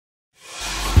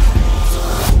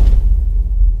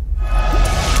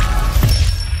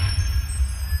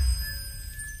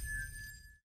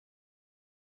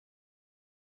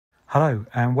Hello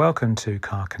and welcome to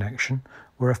Car Connection.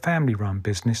 We're a family-run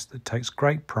business that takes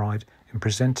great pride in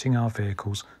presenting our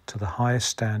vehicles to the highest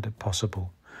standard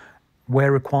possible.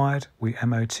 Where required, we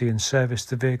MOT and service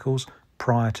the vehicles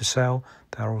prior to sale.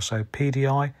 They are also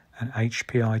PDI and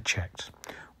HPI checked.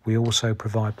 We also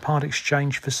provide part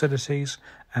exchange facilities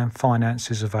and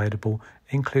finances available,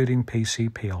 including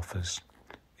PCP offers.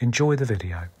 Enjoy the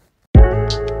video.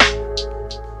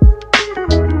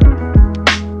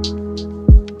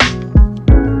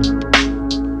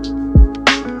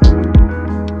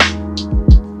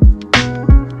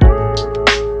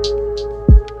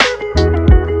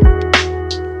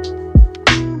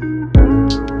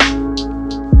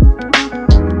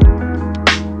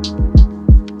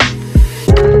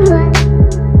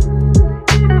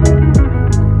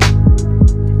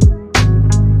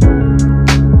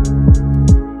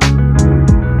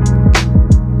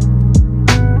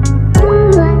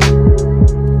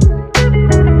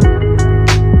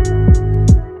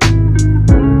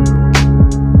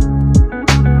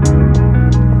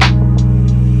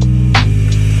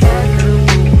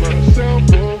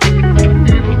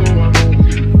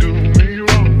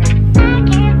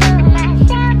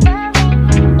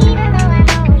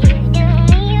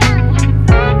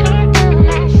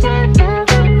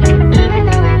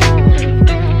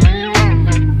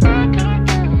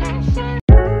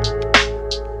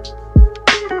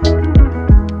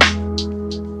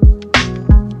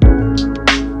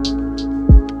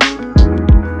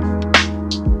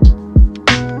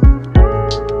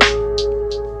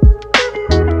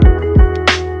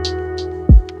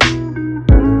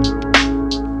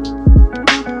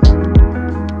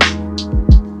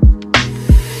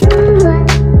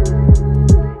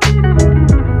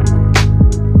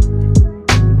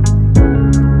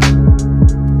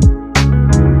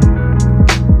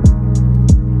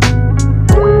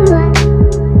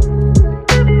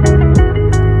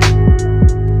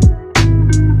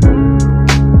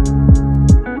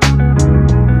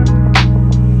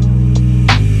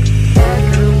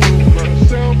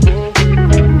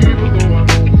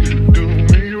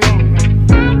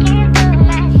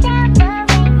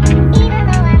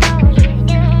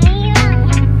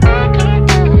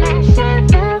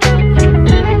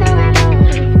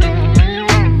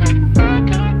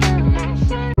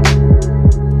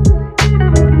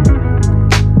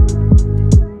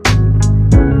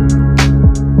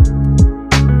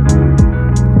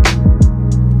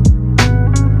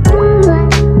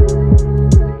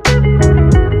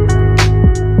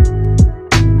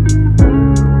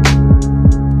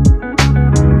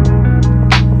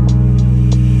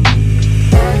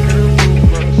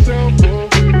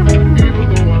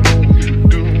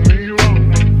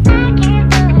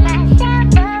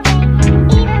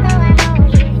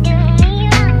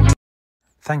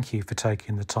 Thank you for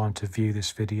taking the time to view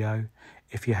this video.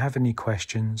 If you have any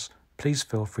questions, please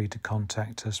feel free to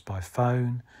contact us by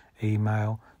phone,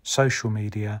 email, social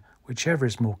media, whichever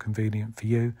is more convenient for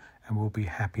you, and we'll be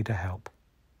happy to help.